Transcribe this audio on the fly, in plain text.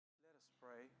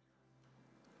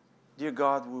Dear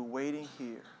God, we're waiting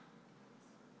here.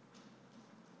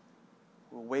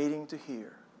 We're waiting to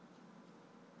hear.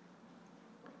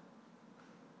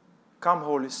 Come,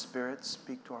 Holy Spirit,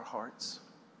 speak to our hearts.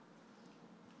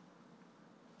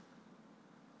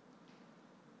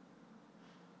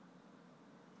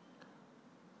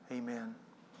 Amen.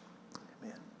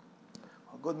 Amen.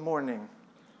 Well, good morning.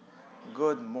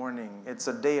 Good morning. It's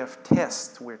a day of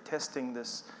test. We're testing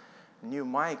this new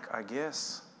mic, I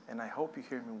guess, and I hope you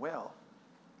hear me well.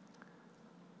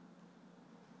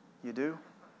 You do?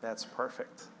 That's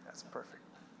perfect. That's perfect.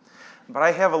 But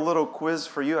I have a little quiz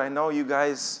for you. I know you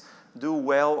guys do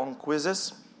well on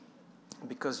quizzes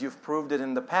because you've proved it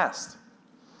in the past.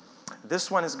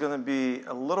 This one is going to be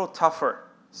a little tougher.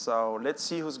 So let's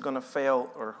see who's going to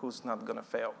fail or who's not going to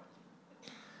fail.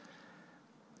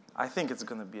 I think it's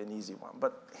going to be an easy one.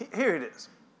 But here it is.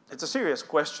 It's a serious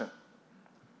question.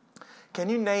 Can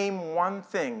you name one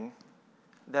thing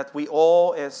that we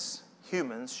all as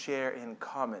humans share in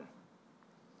common?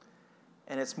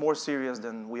 And it's more serious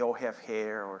than we all have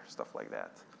hair or stuff like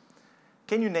that.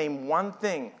 Can you name one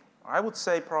thing, I would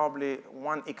say probably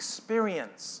one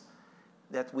experience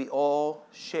that we all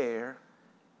share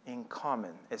in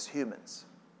common as humans?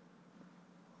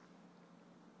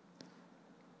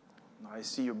 I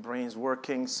see your brains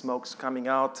working, smoke's coming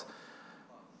out.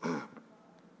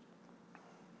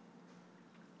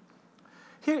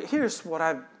 Here's what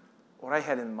I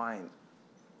had in mind.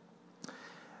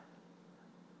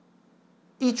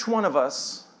 Each one of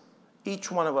us,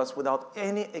 without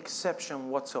any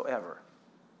exception whatsoever,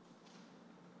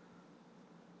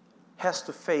 has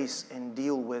to face and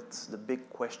deal with the big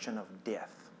question of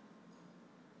death.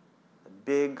 The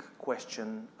big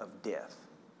question of death.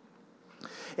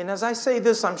 And as I say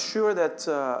this, I'm sure that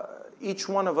each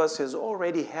one of us has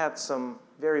already had some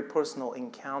very personal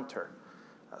encounter,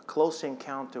 a close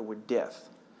encounter with death.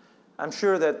 I'm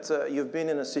sure that you've been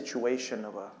in a situation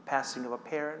of a passing of a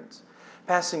parent,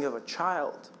 passing of a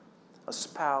child, a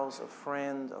spouse, a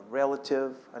friend, a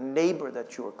relative, a neighbor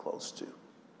that you are close to.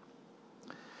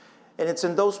 And it's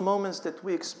in those moments that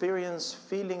we experience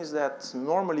feelings that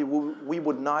normally we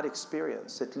would not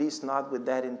experience, at least not with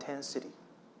that intensity.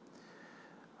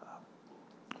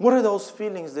 What are those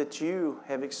feelings that you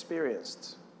have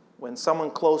experienced when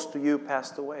someone close to you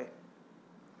passed away?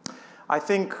 I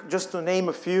think, just to name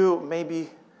a few, maybe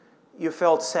you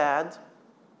felt sad.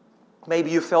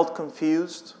 Maybe you felt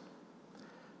confused.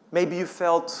 Maybe you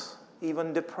felt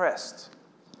even depressed.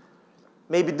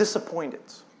 Maybe disappointed.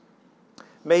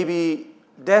 Maybe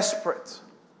desperate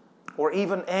or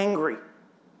even angry.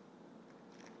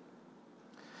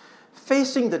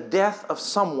 Facing the death of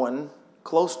someone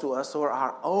close to us or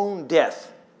our own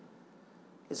death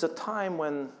is a time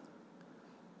when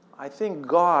I think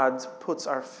God puts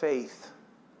our faith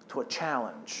to a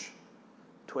challenge,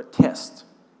 to a test.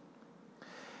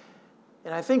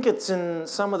 And I think it's in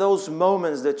some of those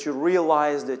moments that you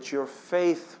realize that your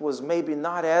faith was maybe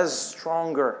not as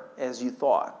stronger as you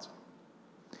thought.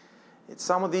 It's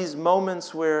some of these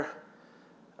moments where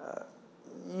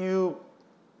you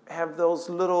have those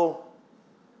little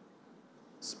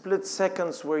split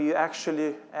seconds where you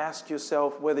actually ask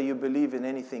yourself whether you believe in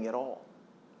anything at all.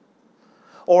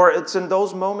 Or it's in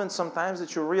those moments sometimes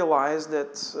that you realize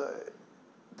that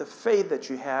the faith that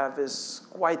you have is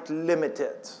quite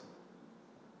limited.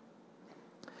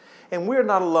 And we're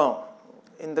not alone.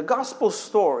 In the gospel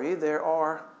story, there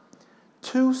are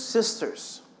two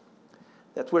sisters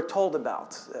that we're told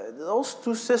about. Those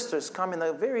two sisters come in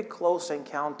a very close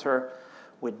encounter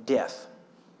with death.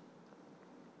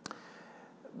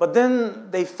 But then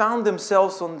they found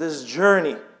themselves on this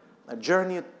journey, a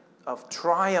journey of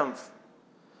triumph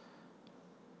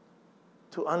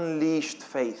to unleashed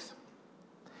faith.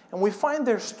 And we find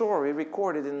their story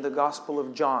recorded in the Gospel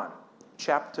of John,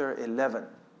 chapter 11.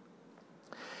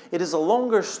 It is a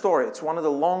longer story. It's one of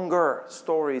the longer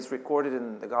stories recorded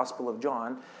in the Gospel of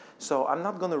John. So I'm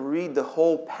not going to read the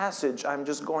whole passage. I'm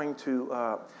just going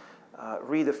to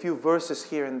read a few verses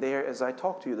here and there as I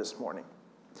talk to you this morning.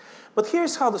 But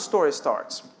here's how the story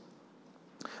starts.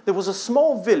 There was a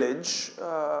small village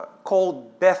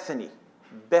called Bethany.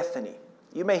 Bethany.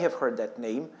 You may have heard that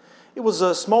name. It was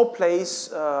a small place,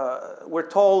 we're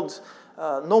told,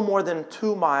 no more than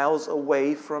 2 miles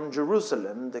away from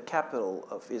Jerusalem, the capital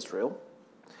of Israel.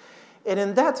 And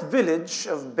in that village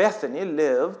of Bethany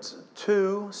lived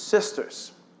two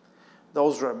sisters.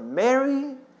 Those were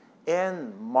Mary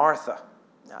and Martha.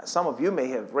 Now, some of you may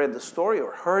have read the story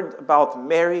or heard about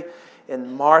Mary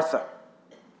and Martha.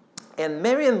 And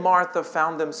Mary and Martha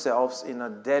found themselves in a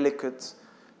delicate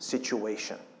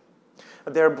situation.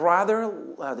 Their brother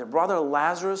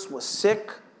Lazarus was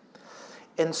sick.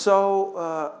 And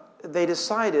so they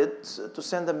decided to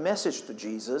send a message to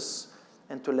Jesus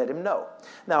and to let him know.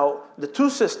 Now, the two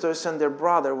sisters and their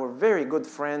brother were very good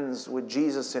friends with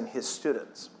Jesus and his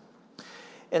students.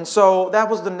 And so that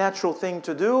was the natural thing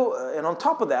to do. And on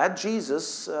top of that,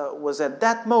 Jesus was at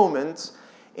that moment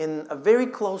in a very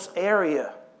close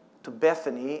area to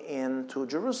Bethany and to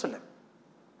Jerusalem.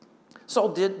 So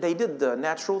they did the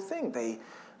natural thing. They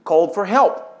called for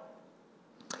help.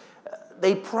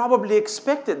 They probably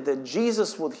expected that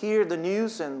Jesus would hear the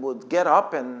news and would get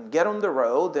up and get on the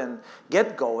road and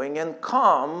get going and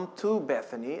come to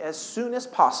Bethany as soon as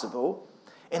possible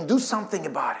and do something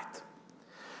about it.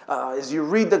 As you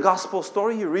read the gospel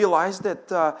story, you realize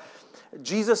that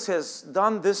Jesus has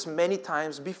done this many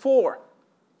times before.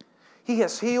 He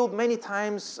has healed many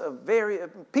times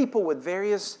people with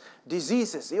various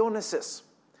diseases, illnesses.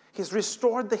 He's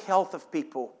restored the health of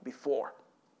people before.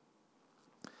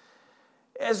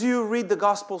 As you read the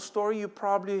gospel story, you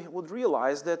probably would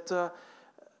realize that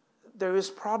there is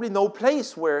probably no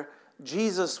place where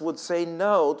Jesus would say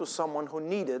no to someone who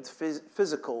needed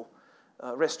physical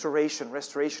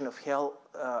restoration of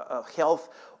health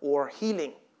or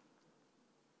healing.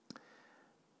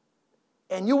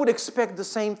 And you would expect the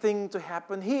same thing to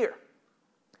happen here.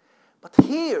 But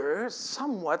here,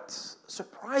 somewhat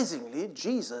surprisingly,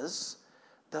 Jesus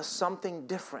does something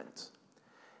different.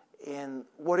 And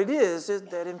what it is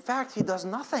that in fact he does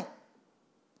nothing.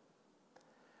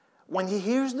 When he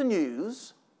hears the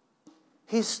news,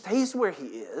 he stays where he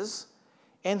is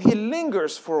and he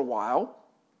lingers for a while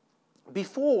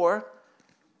before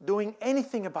doing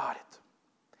anything about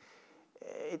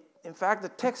it. In fact, the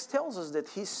text tells us that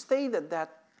he stayed at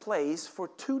that place for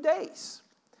 2 days.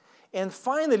 And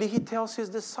finally, he tells his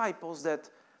disciples that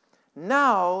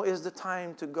now is the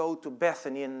time to go to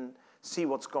Bethany and see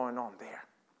what's going on there.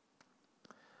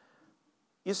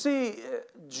 You see,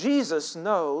 Jesus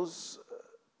knows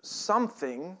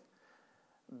something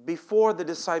before the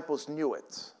disciples knew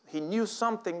it. He knew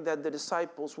something that the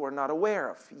disciples were not aware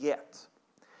of yet.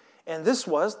 And this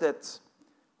was that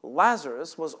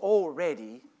Lazarus was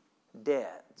already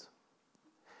dead.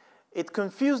 It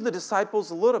confused the disciples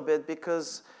a little bit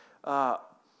because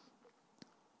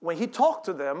when he talked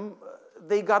to them,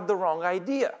 they got the wrong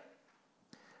idea.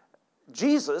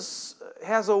 Jesus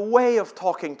has a way of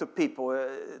talking to people.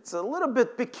 It's a little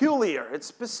bit peculiar. It's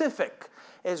specific.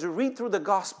 As you read through the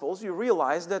Gospels, you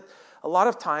realize that a lot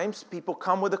of times people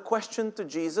come with a question to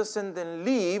Jesus and then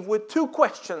leave with 2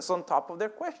 questions on top of their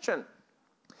question.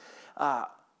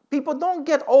 People don't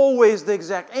get always the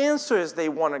exact answers they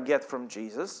want to get from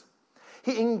Jesus.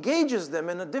 He engages them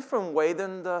in a different way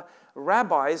than the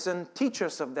rabbis and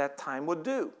teachers of that time would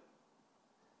do.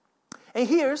 And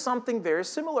here, something very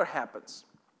similar happens.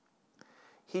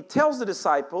 He tells the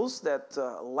disciples that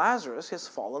Lazarus has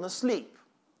fallen asleep.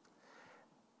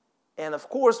 And of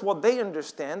course, what they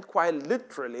understand quite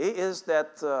literally is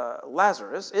that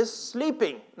Lazarus is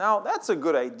sleeping. Now, that's a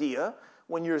good idea.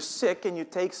 When you're sick and you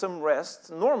take some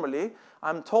rest, normally,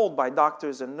 I'm told by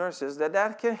doctors and nurses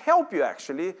that can help you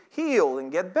actually heal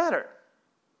and get better.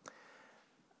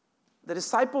 The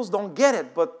disciples don't get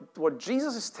it, but what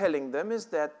Jesus is telling them is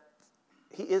that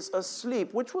he is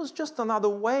asleep, which was just another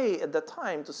way at the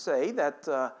time to say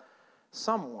that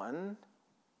someone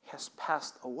has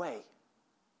passed away.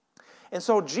 And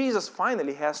so Jesus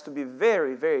finally has to be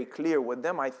very, very clear with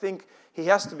them. I think he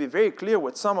has to be very clear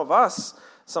with some of us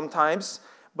sometimes,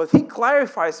 but he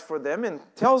clarifies for them and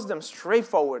tells them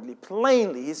straightforwardly,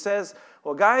 plainly. He says,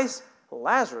 well, guys,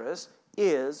 Lazarus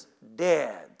is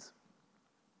dead.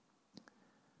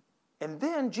 And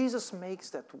then Jesus makes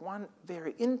that one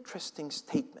very interesting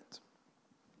statement.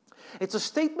 It's a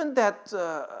statement that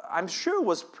I'm sure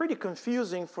was pretty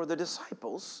confusing for the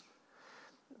disciples.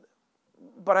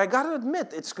 But I got to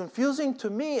admit, it's confusing to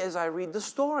me as I read the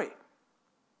story.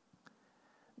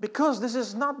 Because this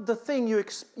is not the thing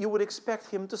you would expect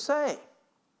him to say.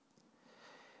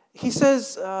 He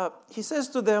says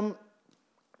to them,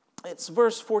 it's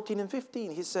verse 14 and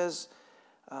 15, he says,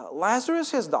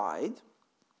 Lazarus has died,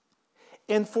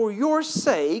 and for your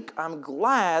sake, I'm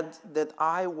glad that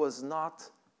I was not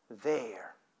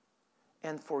there.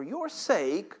 And for your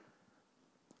sake,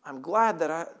 I'm glad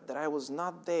that I was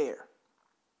not there.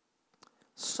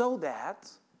 So that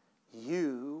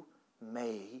you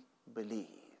may believe.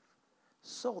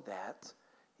 So that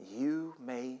you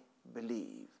may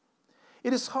believe.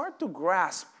 It is hard to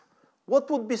grasp what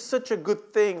would be such a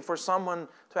good thing for someone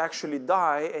to actually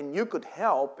die and you could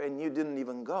help and you didn't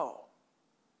even go.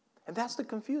 And that's the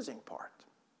confusing part.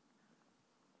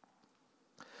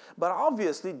 But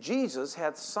obviously, Jesus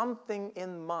had something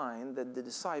in mind that the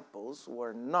disciples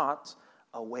were not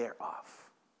aware of.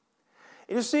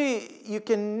 And you see, you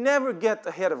can never get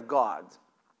ahead of God.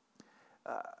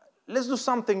 Let's do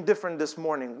something different this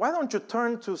morning. Why don't you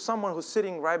turn to someone who's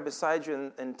sitting right beside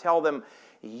you and tell them,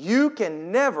 you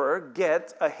can never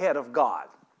get ahead of God.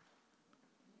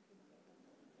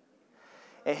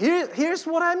 And here's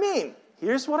what I mean.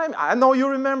 I know you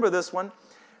remember this one.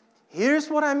 Here's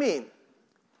what I mean.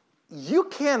 You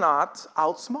cannot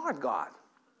outsmart God.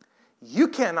 You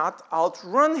cannot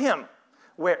outrun Him.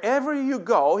 Wherever you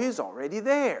go, He's already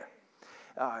there.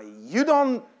 You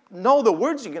don't know the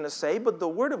words you're going to say, but the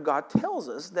Word of God tells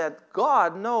us that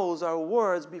God knows our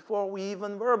words before we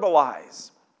even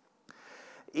verbalize.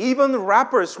 Even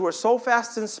rappers who are so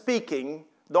fast in speaking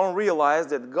don't realize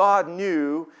that God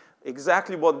knew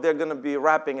exactly what they're going to be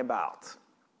rapping about.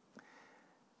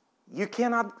 You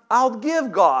cannot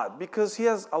outgive God because He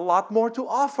has a lot more to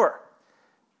offer.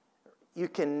 You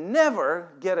can never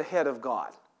get ahead of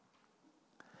God.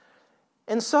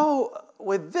 And so,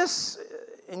 with this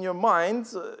in your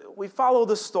mind, we follow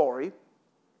the story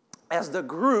as the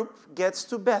group gets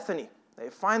to Bethany. They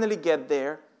finally get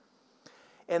there,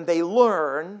 and they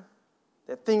learn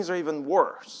that things are even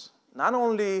worse. Not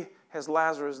only has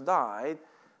Lazarus died,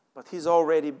 but he's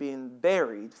already been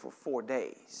buried for 4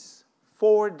 days.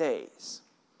 4 days.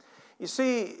 You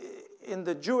see, in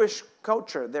the Jewish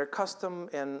culture, their custom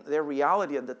and their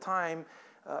reality at the time,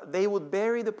 they would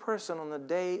bury the person on the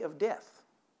day of death.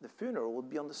 The funeral would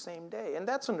be on the same day, and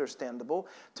that's understandable.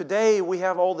 Today, we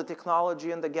have all the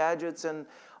technology and the gadgets and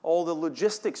all the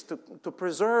logistics to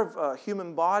preserve a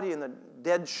human body in a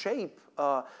dead shape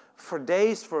for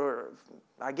days, for,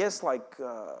 I guess, like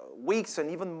weeks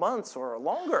and even months or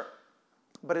longer.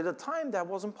 But at the time, that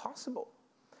wasn't possible.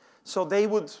 So they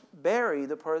would bury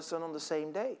the person on the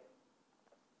same day.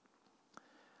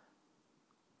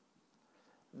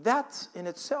 That in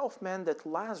itself meant that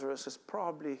Lazarus has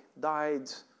probably died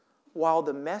while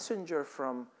the messenger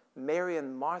from Mary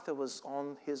and Martha was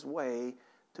on his way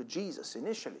to Jesus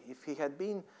initially. If he had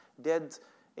been dead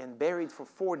and buried for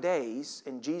 4 days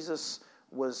and Jesus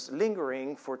was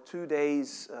lingering for 2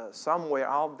 days somewhere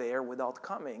out there without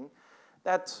coming,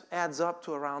 that adds up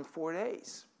to around 4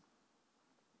 days.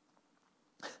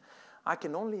 I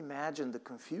can only imagine the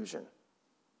confusion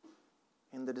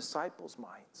in the disciples'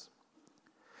 minds.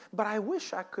 But I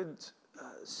wish I could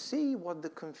see what the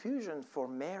confusion for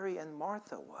Mary and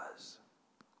Martha was.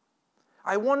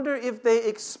 I wonder if they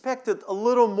expected a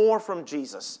little more from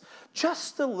Jesus.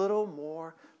 Just a little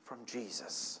more from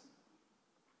Jesus.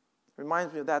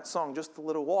 Reminds me of that song, Just a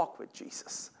Little Walk with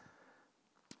Jesus.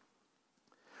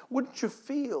 Wouldn't you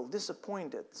feel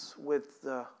disappointed with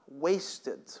the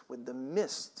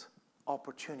missed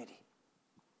opportunity?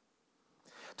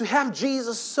 To have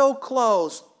Jesus so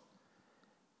close,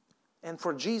 and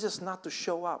for Jesus not to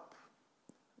show up.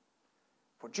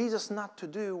 For Jesus not to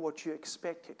do what you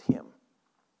expected Him.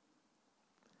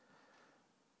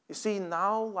 You see,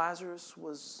 now Lazarus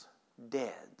was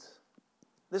dead.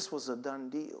 This was a done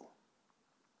deal.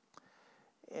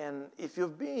 And if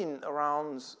you've been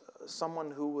around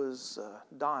someone who was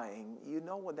dying, you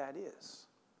know what that is.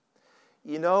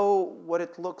 You know what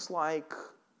it looks like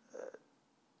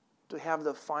to have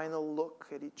the final look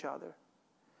at each other.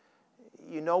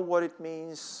 You know what it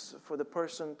means for the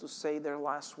person to say their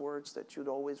last words that you'd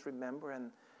always remember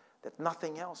and that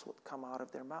nothing else would come out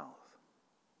of their mouth.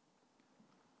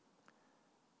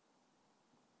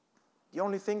 The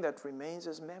only thing that remains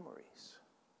is memories.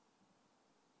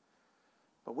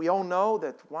 But we all know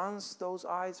that once those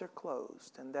eyes are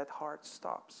closed and that heart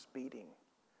stops beating,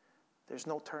 there's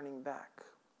no turning back.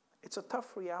 It's a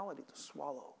tough reality to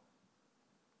swallow.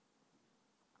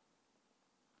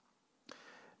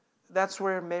 That's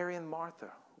where Mary and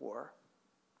Martha were.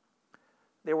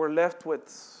 They were left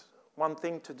with one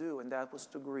thing to do, and that was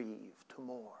to grieve, to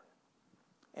mourn.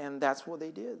 And that's what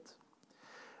they did.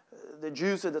 The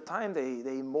Jews at the time,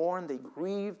 they mourned, they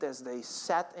grieved as they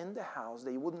sat in the house.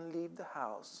 They wouldn't leave the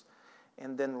house.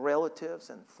 And then relatives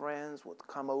and friends would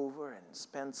come over and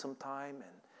spend some time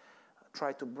and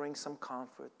try to bring some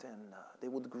comfort. And they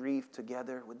would grieve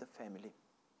together with the family.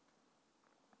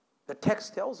 The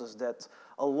text tells us that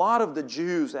a lot of the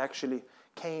Jews actually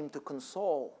came to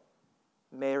console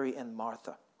Mary and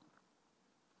Martha.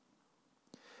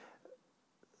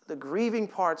 The grieving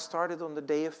part started on the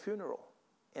day of funeral,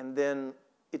 and then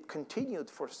it continued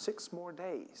for 6 more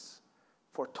days,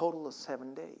 for a total of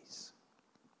 7 days.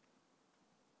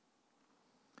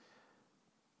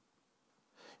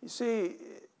 You see,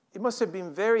 it must have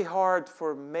been very hard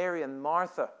for Mary and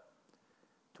Martha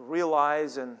to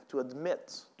realize and to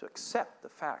admit, to accept the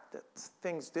fact that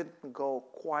things didn't go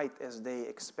quite as they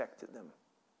expected them.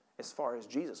 as far as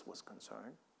Jesus was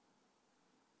concerned.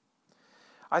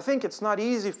 I think it's not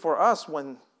easy for us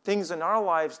when things in our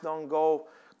lives don't go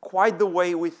quite the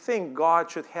way we think God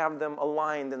should have them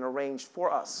aligned and arranged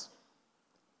for us.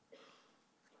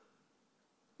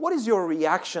 What is your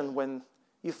reaction when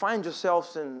you find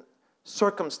yourselves in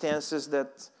circumstances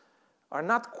that are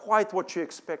not quite what you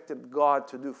expected God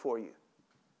to do for you?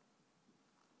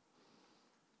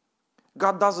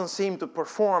 God doesn't seem to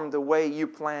perform the way you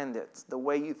planned it, the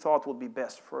way you thought would be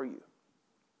best for you.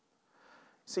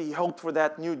 See, you hoped for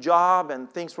that new job and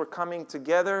things were coming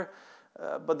together,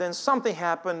 but then something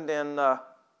happened and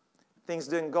things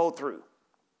didn't go through.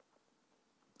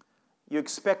 You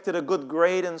expected a good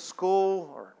grade in school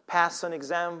or pass an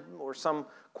exam or some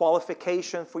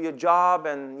qualification for your job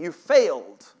and you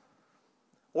failed.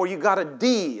 Or you got a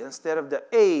D instead of the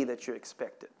A that you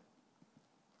expected.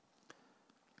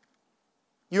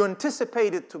 You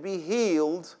anticipated to be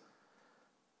healed,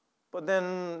 but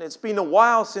then it's been a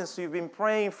while since you've been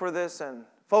praying for this and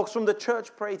folks from the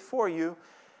church prayed for you,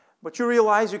 but you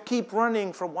realize you keep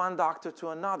running from one doctor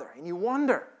to another and you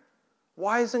wonder,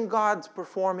 why isn't God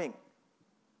performing?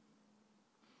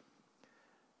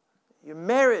 Your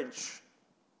marriage,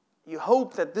 you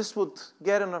hope that this would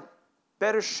get in a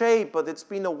better shape, but it's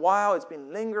been a while, it's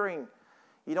been lingering.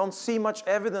 You don't see much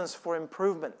evidence for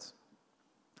improvement,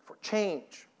 for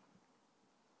change.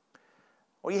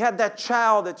 Or you had that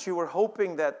child that you were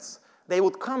hoping that they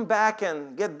would come back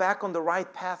and get back on the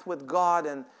right path with God,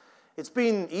 and it's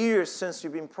been years since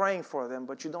you've been praying for them,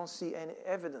 but you don't see any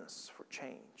evidence for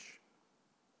change.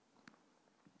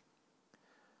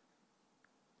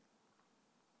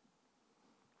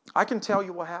 I can tell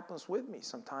you what happens with me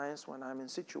sometimes when I'm in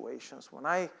situations when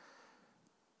I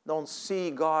don't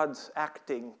see God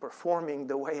acting, performing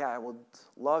the way I would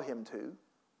love Him to.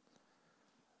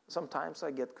 Sometimes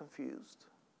I get confused.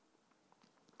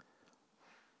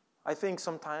 I think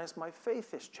sometimes my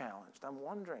faith is challenged. I'm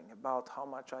wondering about how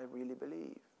much I really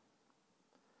believe.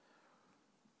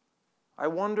 I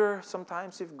wonder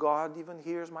sometimes if God even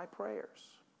hears my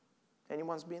prayers.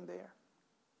 Anyone's been there?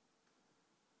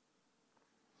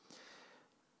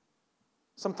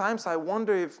 Sometimes I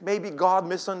wonder if maybe God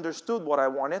misunderstood what I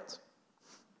wanted.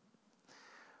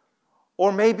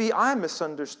 Or maybe I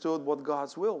misunderstood what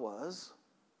God's will was.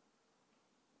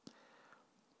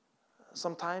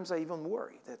 Sometimes I even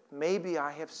worry that maybe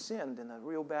I have sinned in a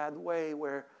real bad way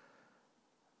where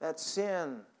that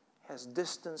sin has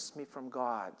distanced me from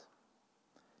God.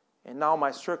 And now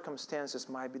my circumstances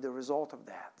might be the result of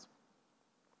that.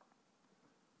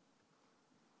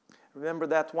 Remember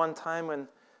that one time when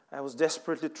I was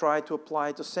desperately trying to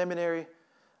apply to seminary.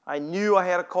 I knew I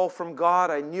had a call from God.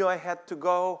 I knew I had to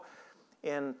go.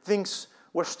 And things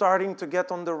were starting to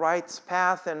get on the right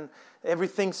path. And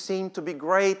everything seemed to be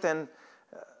great. And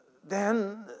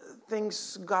then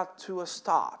things got to a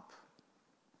stop.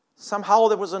 Somehow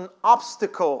there was an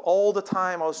obstacle all the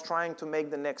time I was trying to make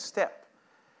the next step.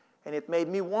 And it made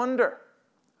me wonder.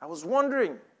 I was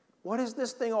wondering, what is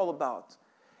this thing all about?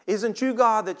 Isn't you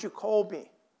God that you called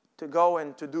me to go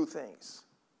and to do things?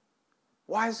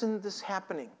 Why isn't this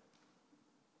happening?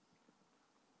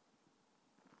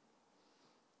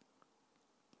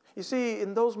 You see,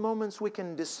 in those moments we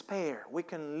can despair, we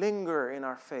can linger in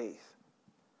our faith,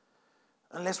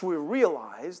 unless we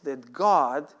realize that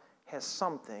God has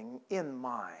something in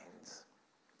mind,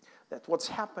 that what's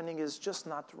happening is just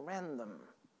not random.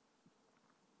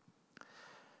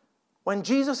 When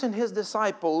Jesus and His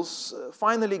disciples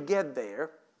finally get there,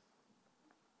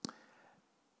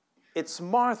 it's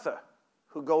Martha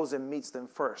who goes and meets them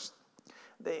first.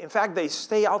 In fact, they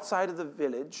stay outside of the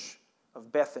village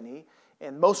of Bethany,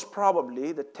 and most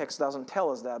probably, the text doesn't tell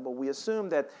us that, but we assume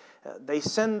that they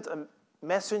sent a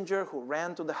messenger who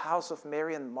ran to the house of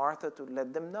Mary and Martha to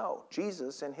let them know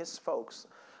Jesus and His folks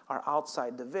are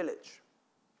outside the village.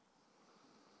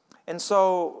 And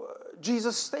so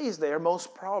Jesus stays there,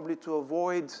 most probably to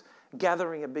avoid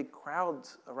gathering a big crowd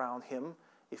around Him.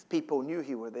 If people knew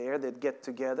He were there, they'd get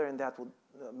together and that would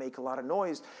make a lot of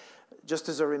noise. Just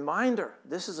as a reminder,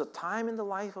 this is a time in the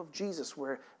life of Jesus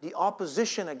where the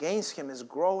opposition against Him is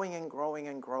growing and growing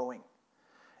and growing.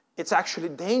 It's actually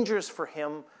dangerous for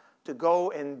Him to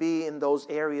go and be in those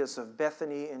areas of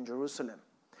Bethany and Jerusalem.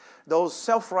 Those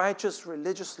self-righteous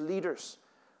religious leaders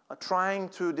are trying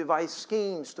to devise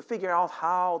schemes to figure out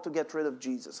how to get rid of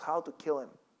Jesus, how to kill Him.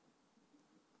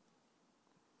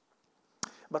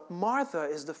 But Martha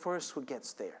is the first who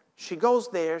gets there. She goes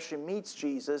there, she meets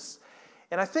Jesus,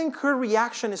 and I think her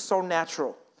reaction is so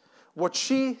natural. What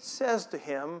she says to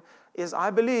Him is, I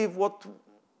believe, what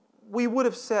we would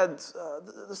have said,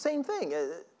 the same thing.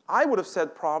 I would have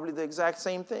said probably the exact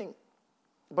same thing.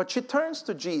 But she turns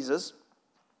to Jesus,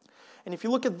 and if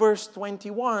you look at verse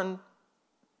 21,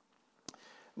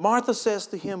 Martha says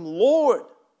to him, Lord,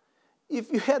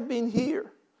 if you had been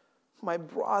here, my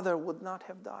brother would not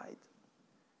have died.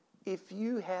 If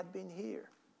you had been here,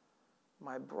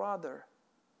 my brother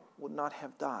would not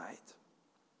have died.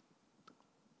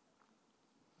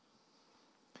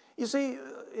 You see,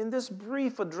 in this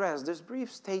brief address, this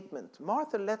brief statement,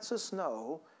 Martha lets us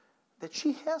know that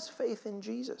she has faith in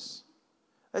Jesus.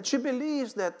 That she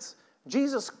believes that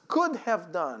Jesus could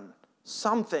have done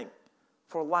something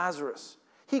for Lazarus.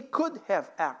 He could have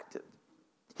acted.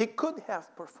 He could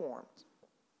have performed.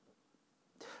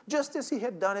 Just as he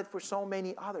had done it for so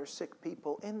many other sick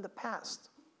people in the past.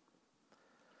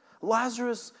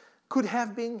 Lazarus could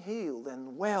have been healed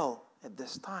and well at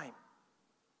this time.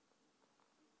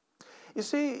 You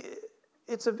see,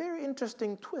 it's a very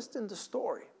interesting twist in the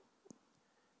story.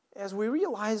 As we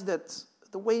realize that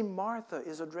the way Martha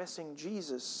is addressing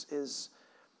Jesus is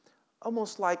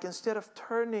almost like instead of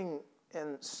turning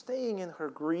and staying in her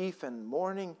grief and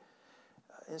mourning,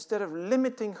 instead of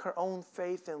limiting her own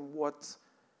faith in what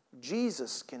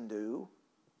Jesus can do,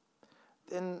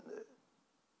 then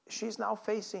she's now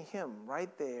facing him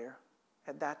right there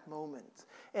at that moment.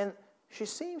 And she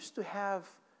seems to have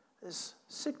this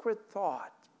secret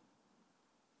thought.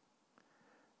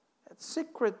 That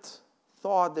secret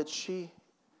thought that she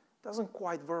doesn't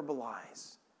quite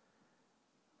verbalize.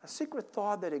 A secret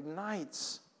thought that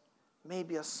ignites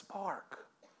maybe a spark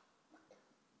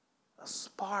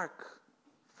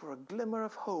for a glimmer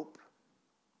of hope.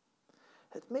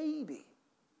 That maybe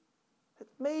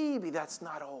that's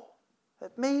not all.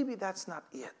 That maybe that's not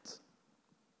it.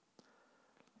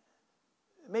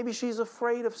 Maybe she's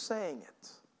afraid of saying it.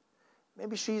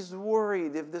 Maybe she's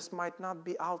worried if this might not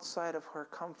be outside of her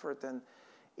comfort and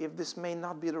if this may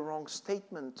not be the wrong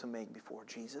statement to make before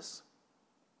Jesus.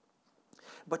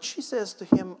 But she says to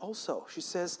him also, she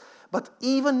says, but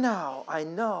even now I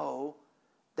know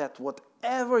that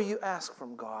whatever you ask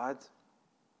from God,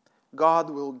 God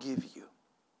will give you.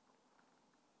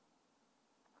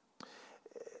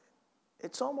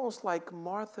 It's almost like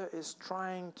Martha is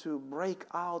trying to break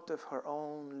out of her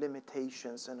own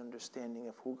limitations and understanding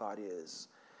of who God is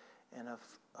and of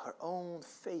her own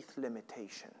faith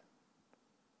limitation.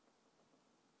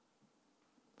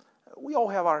 We all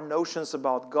have our notions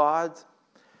about God.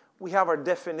 We have our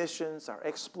definitions, our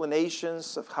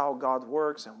explanations of how God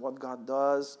works and what God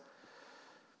does.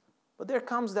 But there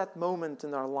comes that moment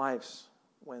in our lives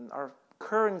when our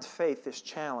current faith is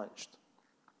challenged.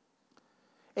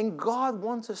 And God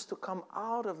wants us to come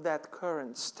out of that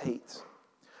current state,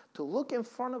 to look in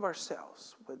front of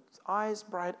ourselves with eyes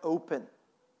bright open.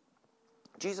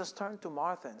 Jesus turned to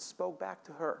Martha and spoke back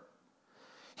to her.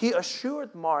 He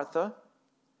assured Martha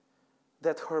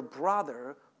that her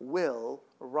brother will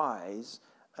rise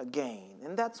again.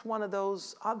 And that's one of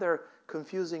those other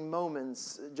confusing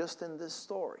moments just in this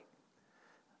story.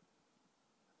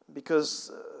 Because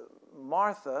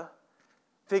Martha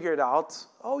figured out,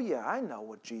 oh yeah, I know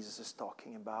what Jesus is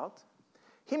talking about.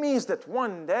 He means that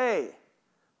one day,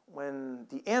 when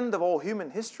the end of all human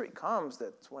history comes,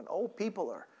 that when all people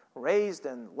are raised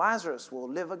and Lazarus will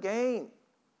live again.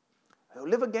 He'll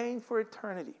live again for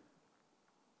eternity.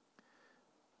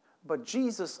 But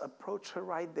Jesus approached her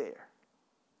right there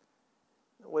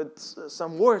with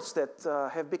some words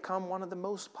that have become one of the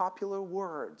most popular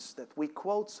words that we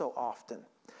quote so often,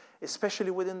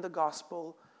 especially within the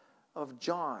Gospel of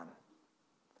John.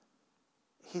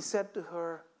 He said to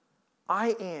her,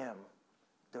 I am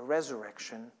the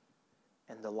resurrection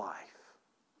and the life.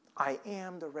 I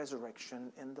am the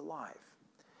resurrection and the life.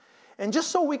 And just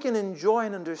so we can enjoy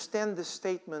and understand this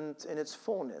statement in its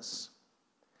fullness,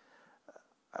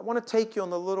 I want to take you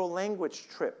on a little language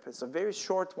trip. It's a very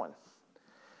short one.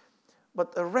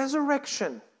 But a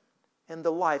resurrection and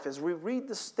the life, as we read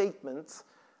the statement,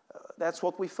 that's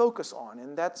what we focus on.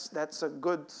 And that's a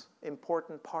good,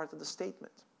 important part of the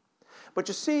statement. But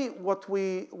you see, what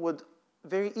we would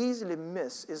very easily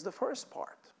miss is the first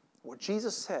part. What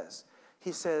Jesus says.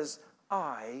 He says,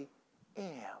 I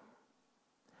am.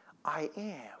 I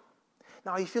am.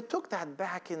 Now, if you took that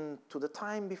back into the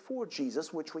time before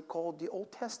Jesus, which we call the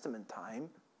Old Testament time,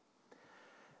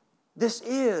 this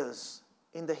is,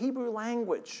 in the Hebrew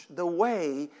language, the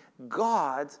way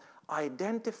God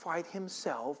identified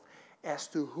himself as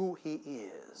to who he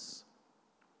is.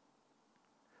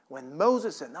 When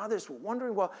Moses and others were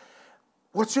wondering, well,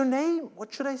 what's your name?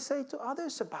 What should I say to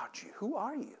others about you? Who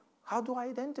are you? How do I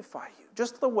identify you?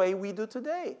 Just the way we do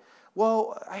today.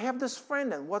 Well, I have this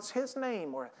friend, and what's his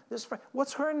name? Or this friend,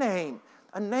 what's her name?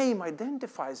 A name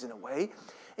identifies in a way.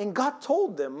 And God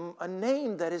told them a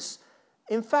name that is,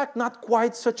 in fact, not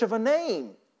quite such of a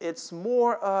name. It's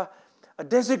more a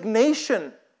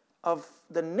designation of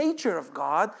the nature of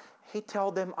God. He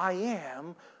told them, I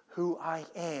am who I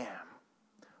am.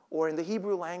 Or in the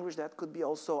Hebrew language, that could be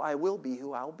also, I will be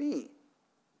who I'll be.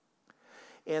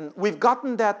 And we've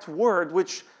gotten that word,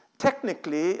 which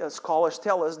technically, scholars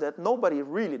tell us that nobody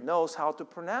really knows how to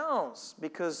pronounce,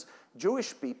 because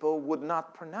Jewish people would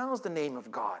not pronounce the name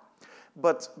of God.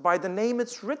 But by the name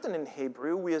it's written in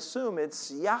Hebrew, we assume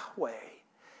it's Yahweh.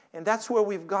 And that's where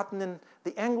we've gotten in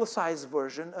the anglicized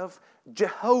version of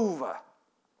Jehovah.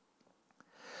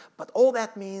 But all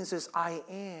that means is I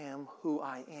am who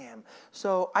I am.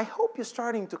 So I hope you're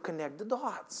starting to connect the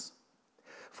dots.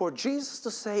 For Jesus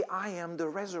to say, I am the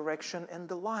resurrection and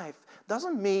the life,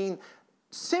 doesn't mean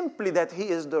simply that He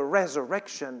is the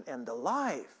resurrection and the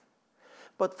life.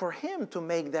 But for Him to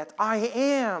make that I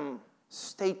am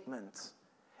statement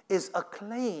is a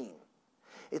claim.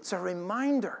 It's a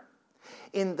reminder.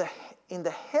 In the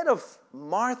head of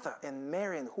Martha and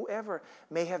Mary and whoever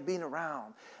may have been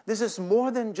around, this is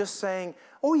more than just saying,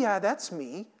 oh yeah, that's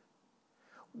me.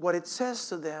 What it says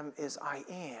to them is, I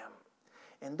am.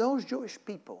 And those Jewish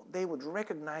people, they would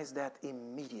recognize that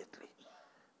immediately,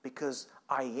 because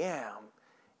I am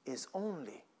is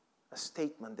only a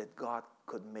statement that God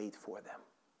could make for them.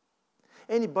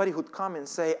 Anybody who'd come and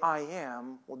say, I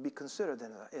am, would be considered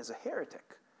as a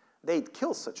heretic. They'd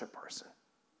kill such a person,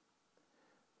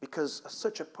 because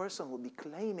such a person would be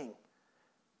claiming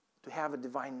to have a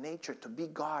divine nature, to be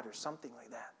God or something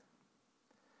like that.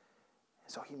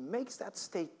 So He makes that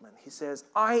statement. He says,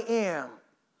 I am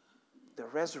the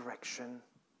resurrection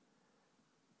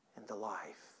and the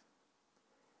life.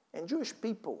 And Jewish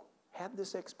people had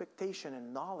this expectation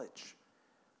and knowledge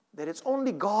that it's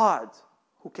only God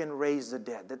who can raise the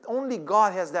dead, that only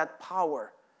God has that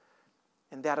power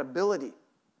and that ability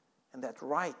and that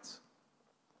right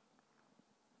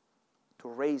to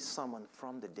raise someone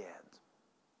from the dead.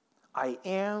 I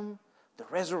am the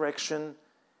resurrection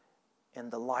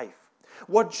and the life.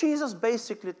 What Jesus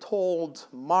basically told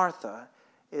Martha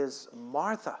is,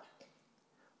 Martha,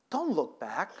 don't look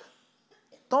back.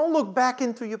 Don't look back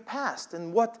into your past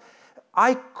and what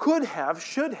I could have,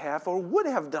 should have, or would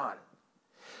have done.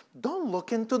 Don't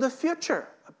look into the future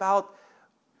about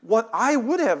what I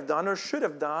would have done or should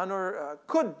have done or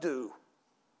could do.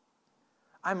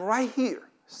 I'm right here,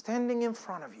 standing in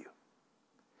front of you.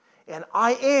 And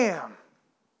I am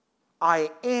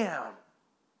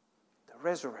the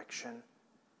resurrection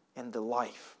and the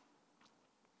life.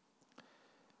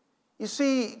 You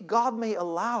see, God may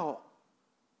allow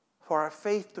for our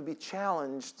faith to be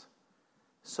challenged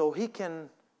so He can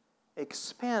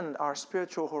expand our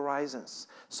spiritual horizons,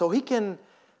 so He can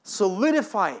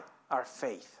solidify our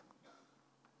faith,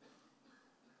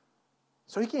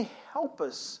 so He can help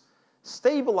us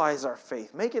stabilize our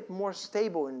faith, make it more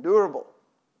stable and durable.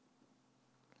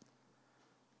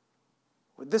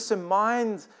 With this in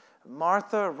mind,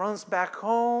 Martha runs back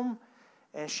home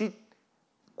and she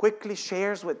quickly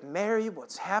shares with Mary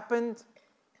what's happened.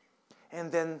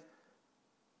 And then,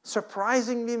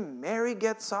 surprisingly, Mary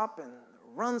gets up and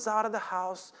runs out of the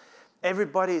house.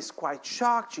 Everybody is quite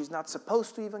shocked. She's not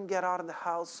supposed to even get out of the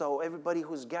house. So everybody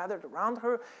who's gathered around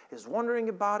her is wondering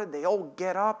about it. They all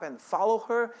get up and follow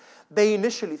her. They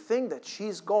initially think that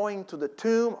she's going to the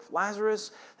tomb of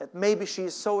Lazarus, that maybe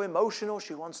she's so emotional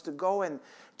she wants to go and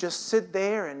just sit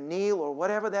there and kneel or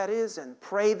whatever that is and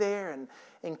pray there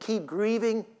and keep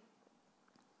grieving.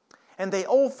 And they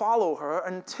all follow her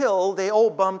until they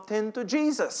all bumped into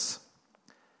Jesus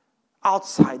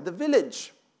outside the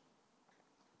village.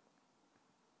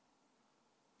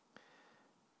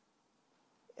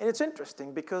 And it's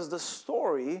interesting because the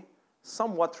story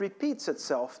somewhat repeats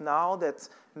itself now that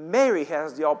Mary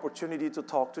has the opportunity to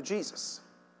talk to Jesus.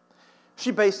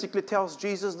 She basically tells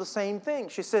Jesus the same thing.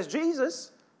 She says,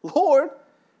 Jesus, Lord,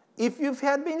 if you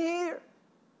had been here,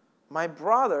 my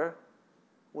brother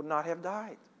would not have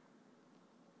died.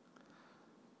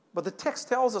 But the text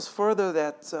tells us further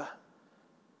that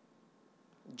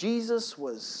Jesus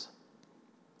was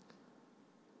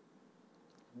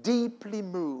deeply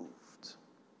moved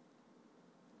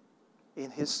in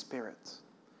His spirit,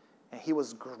 and He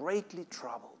was greatly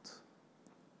troubled.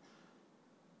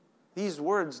 These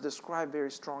words describe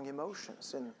very strong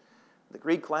emotions. In the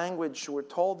Greek language, we're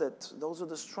told that those are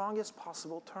the strongest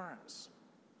possible terms.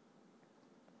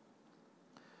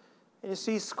 And you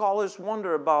see, scholars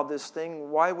wonder about this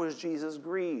thing. Why was Jesus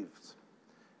grieved?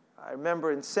 I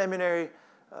remember in seminary,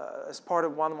 as part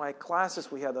of one of my classes,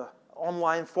 we had an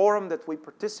online forum that we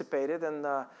participated, and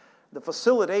The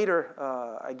facilitator,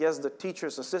 I guess the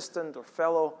teacher's assistant or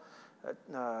fellow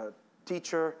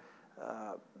teacher,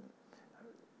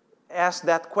 asked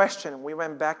that question, and we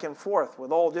went back and forth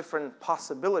with all different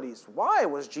possibilities. Why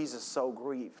was Jesus so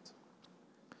grieved?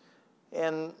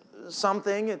 And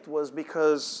something, it was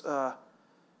because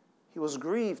he was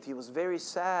grieved. He was very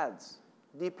sad,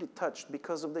 deeply touched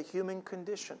because of the human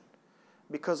condition,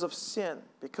 because of sin,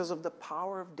 because of the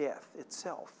power of death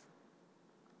itself.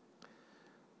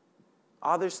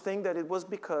 Others think that it was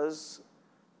because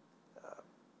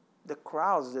the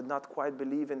crowds did not quite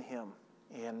believe in him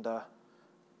and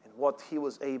what he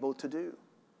was able to do.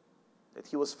 That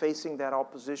he was facing that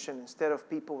opposition. Instead of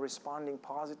people responding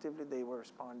positively, they were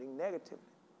responding negatively.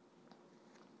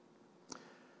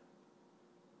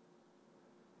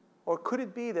 Or could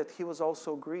it be that he was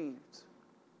also grieved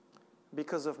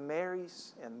because of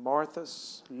Mary's and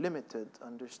Martha's limited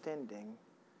understanding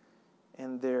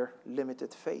and their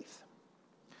limited faith?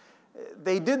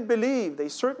 They did believe, they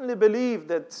certainly believed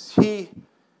that he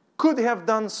could have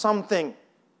done something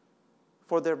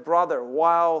for their brother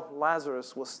while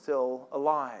Lazarus was still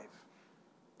alive.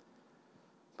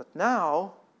 But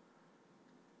now,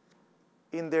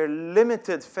 in their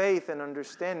limited faith and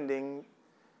understanding,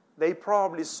 they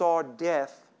probably saw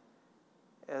death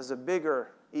as a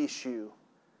bigger issue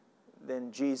than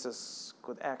Jesus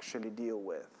could actually deal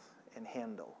with and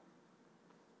handle.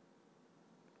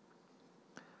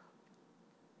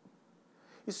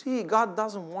 You see, God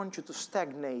doesn't want you to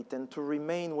stagnate and to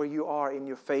remain where you are in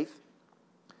your faith.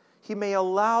 He may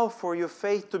allow for your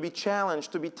faith to be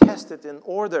challenged, to be tested in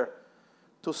order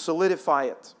to solidify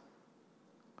it.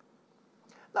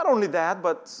 Not only that,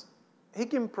 but He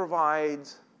can provide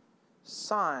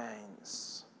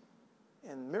signs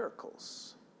and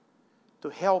miracles to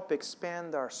help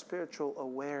expand our spiritual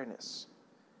awareness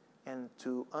and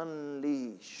to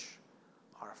unleash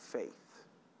our faith.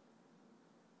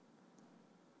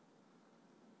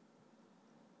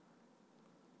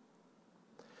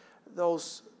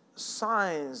 Those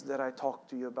signs that I talked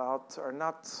to you about are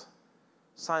not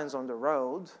signs on the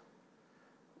road,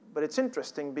 but it's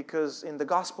interesting because in the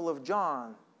Gospel of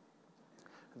John,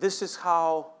 this is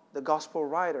how the Gospel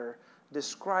writer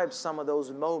describes some of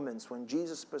those moments when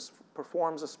Jesus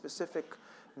performs a specific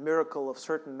miracle of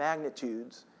certain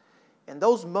magnitudes. And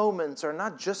those moments are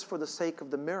not just for the sake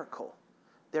of the miracle.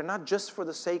 They're not just for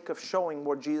the sake of showing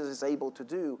what Jesus is able to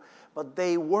do, but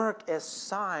they work as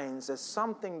signs, as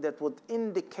something that would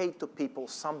indicate to people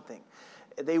something.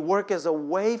 They work as a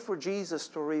way for Jesus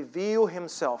to reveal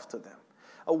Himself to them,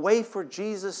 a way for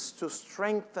Jesus to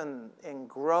strengthen and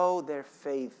grow their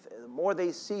faith. The more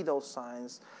they see those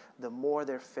signs, the more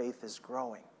their faith is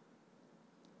growing.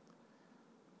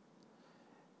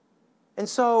 And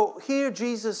so here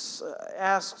Jesus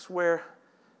asks where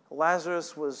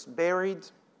Lazarus was buried.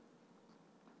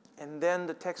 And then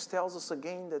the text tells us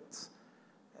again that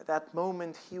at that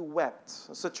moment he wept.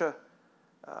 Such a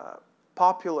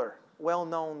popular,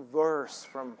 well-known verse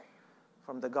from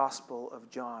the Gospel of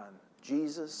John.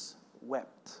 Jesus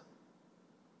wept.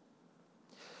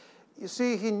 You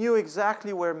see, he knew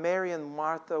exactly where Mary and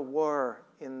Martha were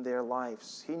in their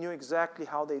lives. He knew exactly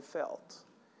how they felt.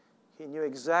 He knew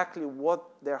exactly what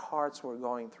their hearts were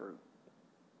going through.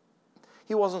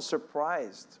 He wasn't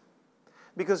surprised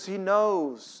because He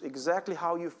knows exactly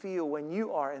how you feel when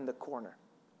you are in the corner.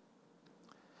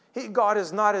 God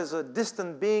is not as a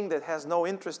distant being that has no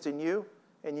interest in you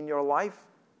and in your life.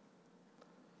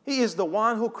 He is the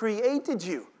one who created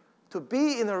you to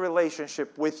be in a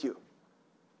relationship with you.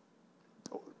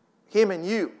 Him and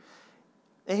you.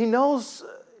 And He knows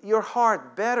your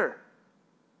heart better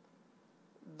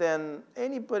than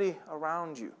anybody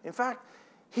around you. In fact,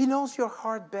 He knows your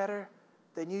heart better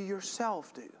than you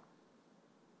yourself do.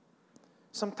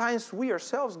 Sometimes we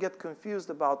ourselves get confused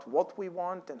about what we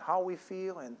want and how we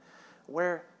feel and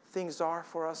where things are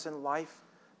for us in life.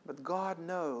 But God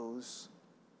knows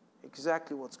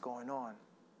exactly what's going on.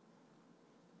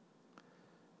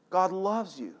 God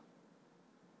loves you.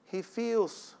 He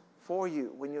feels for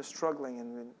you when you're struggling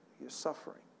and when you're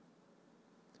suffering.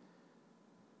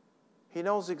 He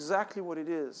knows exactly what it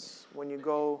is when you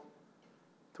go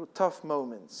through tough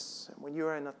moments and when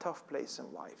you're in a tough place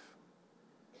in life.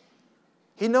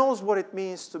 He knows what it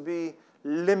means to be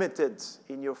limited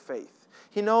in your faith.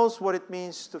 He knows what it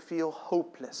means to feel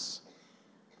hopeless.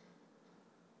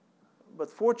 But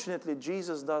fortunately,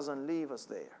 Jesus doesn't leave us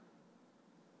there.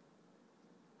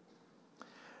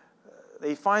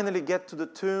 They finally get to the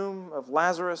tomb of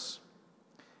Lazarus,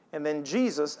 and then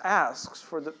Jesus asks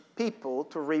for the people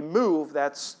to remove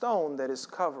that stone that is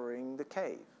covering the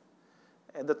cave.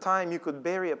 At the time, you could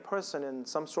bury a person in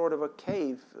some sort of a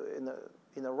cave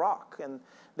in a rock, and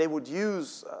they would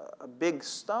use a big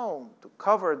stone to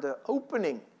cover the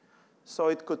opening so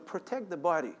it could protect the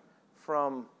body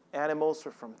from animals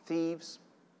or from thieves.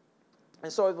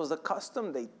 And so it was a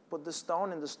custom. They put the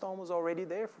stone, and the stone was already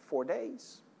there for 4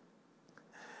 days.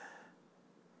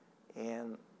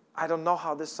 And I don't know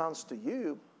how this sounds to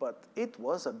you, but it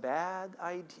was a bad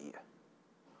idea.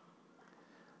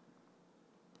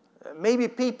 Maybe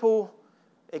people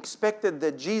expected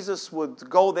that Jesus would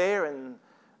go there and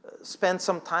spend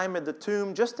some time at the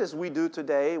tomb, just as we do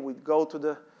today. We'd go to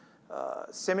the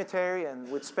cemetery and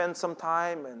we'd spend some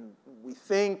time and we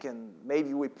think and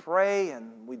maybe we pray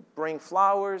and we'd bring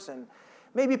flowers. And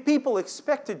maybe people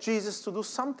expected Jesus to do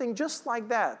something just like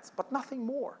that, but nothing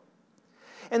more.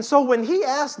 And so when he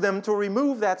asked them to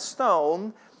remove that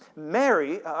stone,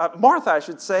 Martha, I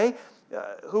should say,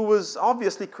 who was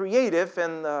obviously creative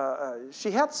and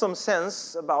she had some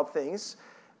sense about things,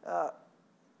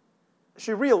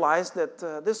 she realized that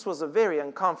this was a very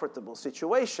uncomfortable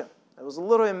situation. It was a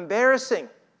little embarrassing.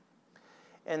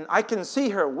 And I can see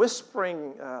her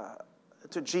whispering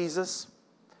to Jesus,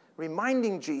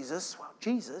 reminding Jesus, well,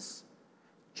 Jesus,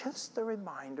 just a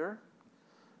reminder,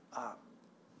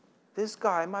 this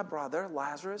guy, my brother,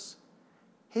 Lazarus,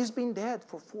 he's been dead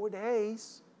for 4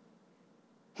 days.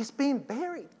 He's been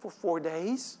buried for 4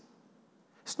 days.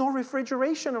 There's no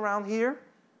refrigeration around here.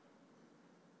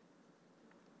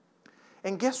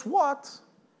 And guess what?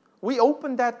 We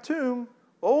opened that tomb.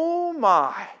 Oh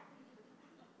my,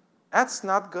 that's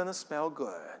not going to smell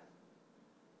good.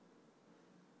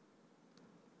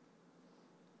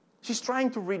 She's trying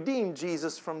to redeem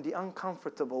Jesus from the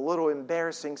uncomfortable, little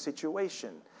embarrassing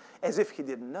situation, as if he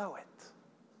didn't know it.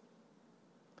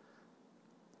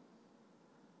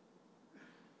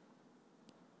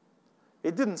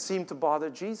 It didn't seem to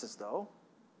bother Jesus, though.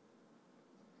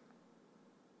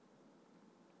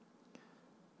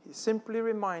 He simply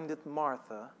reminded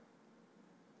Martha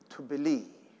to believe.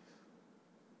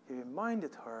 He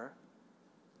reminded her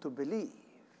to believe.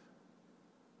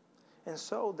 And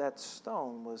so that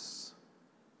stone was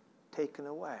taken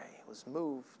away, was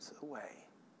moved away.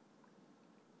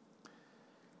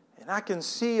 And I can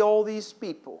see all these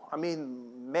people. I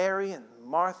mean, Mary and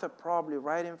Martha probably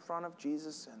right in front of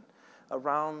Jesus and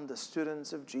around the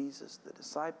students of Jesus, the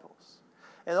disciples.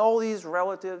 And all these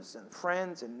relatives and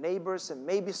friends and neighbors and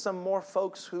maybe some more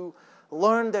folks who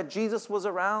learned that Jesus was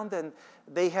around and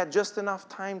they had just enough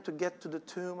time to get to the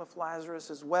tomb of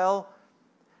Lazarus as well.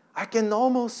 I can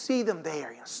almost see them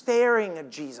there, staring at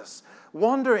Jesus,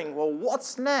 wondering, well,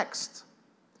 what's next?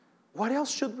 What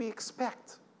else should we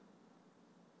expect?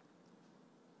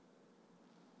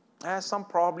 Some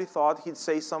probably thought he'd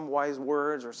say some wise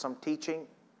words or some teaching.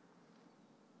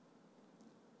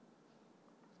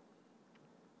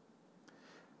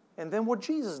 And then what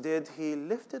Jesus did, he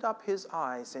lifted up his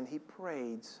eyes and he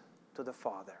prayed to the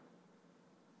Father.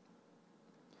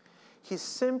 He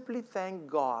simply thanked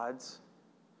God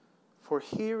for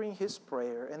hearing his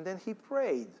prayer, and then he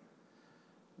prayed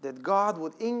that God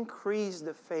would increase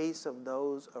the faith of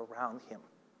those around him.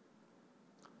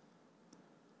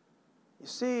 You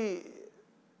see,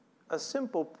 a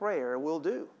simple prayer will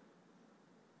do.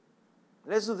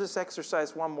 Let's do this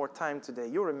exercise one more time today.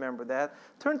 You'll remember that.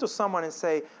 Turn to someone and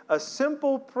say, a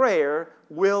simple prayer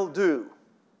will do.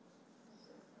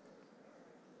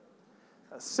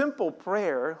 A simple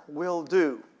prayer will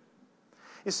do.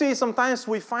 You see, sometimes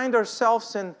we find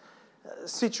ourselves in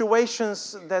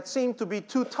situations that seem to be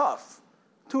too tough,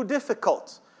 too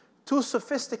difficult, too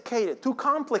sophisticated, too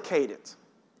complicated.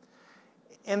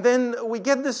 And then we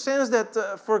get the sense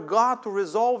that for God to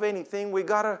resolve anything, we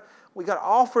got to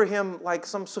offer him like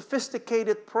some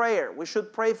sophisticated prayer. We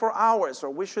should pray for hours,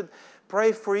 or we should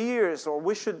pray for years, or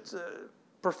we should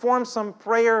perform some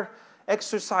prayer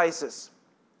exercises.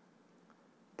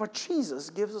 But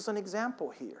Jesus gives us an example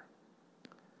here.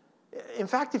 In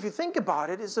fact, if you think about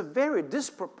it, it's a very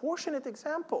disproportionate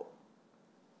example.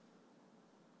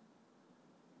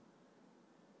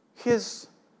 His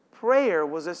prayer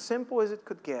was as simple as it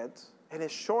could get, and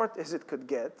as short as it could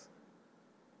get.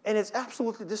 And it's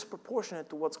absolutely disproportionate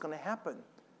to what's going to happen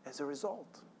as a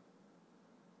result.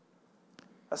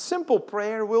 A simple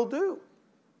prayer will do.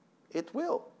 It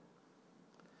will.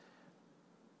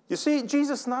 You see,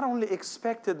 Jesus not only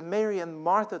expected Mary and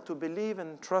Martha to believe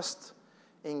and trust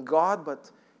in God,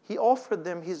 but he offered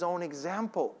them his own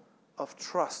example of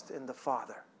trust in the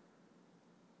Father.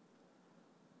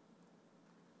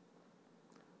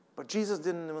 But Jesus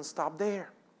didn't even stop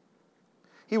there.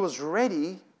 He was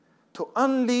ready to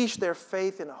unleash their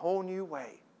faith in a whole new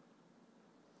way.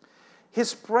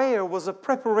 His prayer was a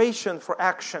preparation for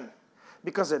action,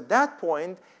 because at that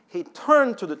point, he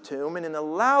turned to the tomb and in a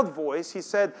loud voice, he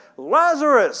said,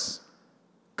 "Lazarus,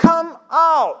 come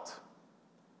out!"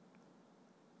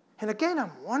 And again,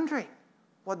 I'm wondering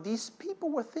what these people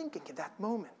were thinking at that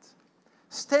moment.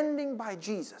 Standing by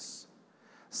Jesus.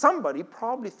 Somebody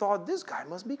probably thought, this guy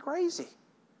must be crazy.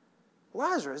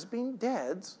 Lazarus been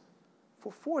dead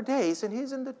for 4 days and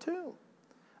he's in the tomb.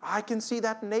 I can see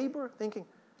that neighbor thinking,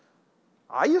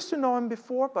 I used to know him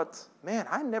before, but man,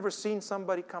 I've never seen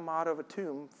somebody come out of a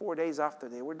tomb 4 days after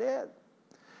they were dead.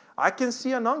 I can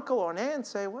see an uncle or an aunt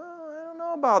say, well, I don't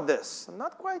know about this. I'm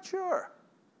not quite sure.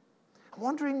 I'm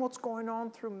wondering what's going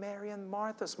on through Mary and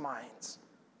Martha's minds.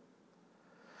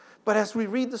 But as we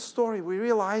read the story, we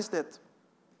realize that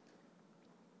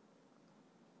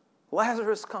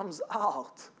Lazarus comes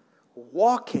out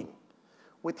walking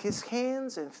with his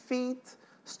hands and feet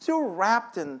still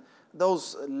wrapped in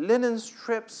those linen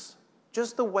strips,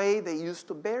 just the way they used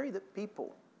to bury the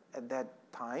people at that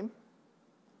time.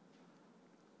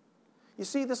 You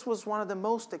see, this was one of the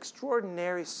most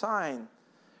extraordinary signs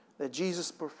that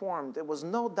Jesus performed. It was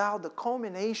no doubt the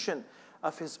culmination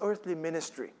of his earthly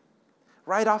ministry.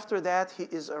 Right after that, he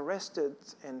is arrested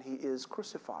and he is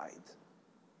crucified.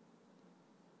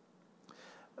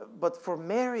 But for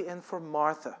Mary and for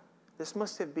Martha, this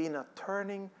must have been a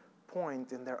turning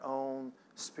point in their own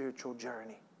spiritual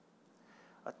journey.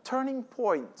 A turning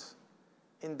point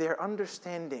in their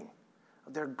understanding,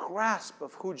 their grasp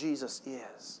of who Jesus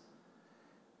is.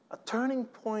 A turning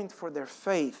point for their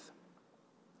faith.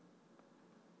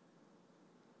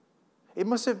 It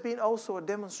must have been also a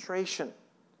demonstration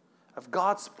of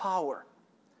God's power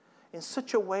in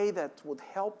such a way that would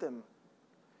help them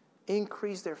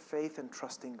increase their faith and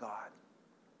trust in God.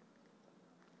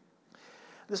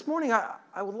 This morning,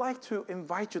 I would like to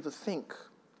invite you to think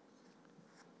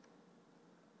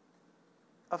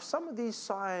of some of these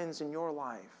signs in your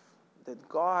life that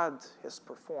God has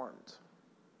performed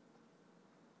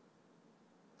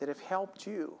that have helped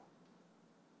you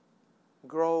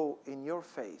grow in your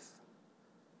faith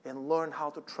and learn how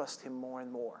to trust Him more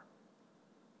and more.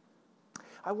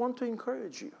 I want to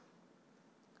encourage you,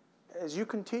 as you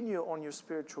continue on your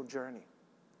spiritual journey,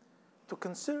 to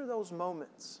consider those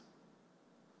moments,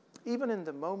 even in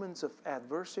the moments of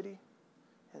adversity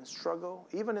and struggle,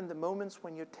 even in the moments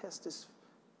when your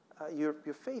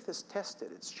faith is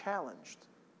tested, it's challenged,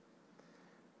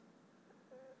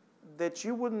 that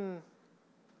you wouldn't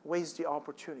waste the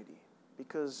opportunity,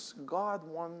 because God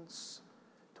wants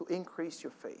to increase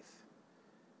your faith.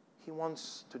 He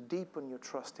wants to deepen your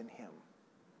trust in Him.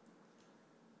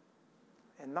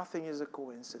 And nothing is a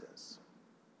coincidence.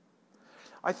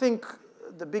 I think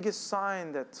the biggest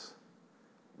sign that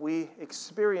we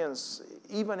experience,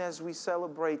 even as we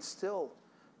celebrate still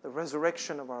the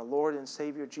resurrection of our Lord and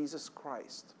Savior Jesus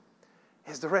Christ,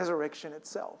 is the resurrection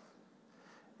itself.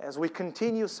 As we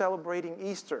continue celebrating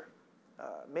Easter,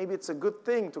 maybe it's a good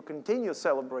thing to continue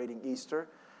celebrating Easter,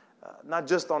 not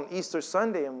just on Easter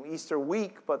Sunday and Easter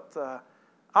week, but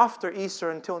after Easter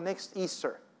until next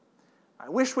Easter. I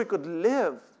wish we could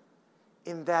live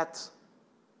in that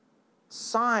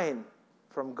sign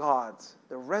from God,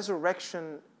 the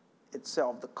resurrection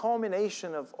itself, the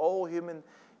culmination of all human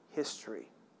history,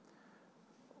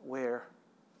 where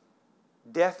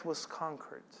death was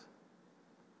conquered.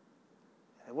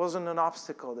 It wasn't an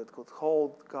obstacle that could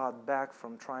hold God back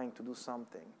from trying to do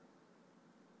something.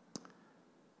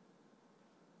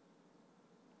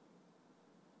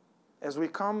 As we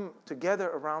come together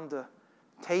around the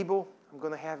table, I'm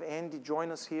going to have Andy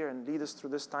join us here and lead us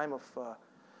through this time of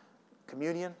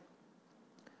communion.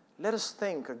 Let us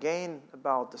think again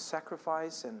about the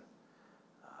sacrifice and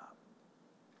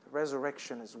the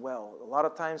resurrection as well. A lot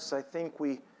of times I think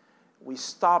we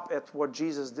stop at what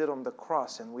Jesus did on the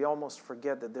cross and we almost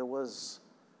forget that there was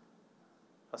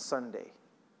a Sunday.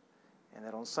 And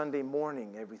that on Sunday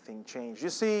morning everything changed. You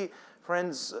see,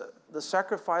 friends, the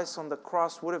sacrifice on the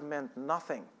cross would have meant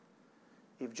nothing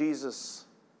if Jesus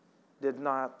did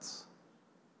not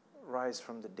rise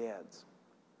from the dead.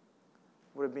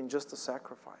 It would have been just a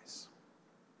sacrifice.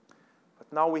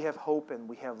 But now we have hope and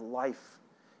we have life.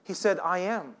 He said, I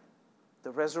am the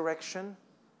resurrection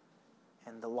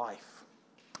and the life.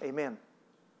 Amen.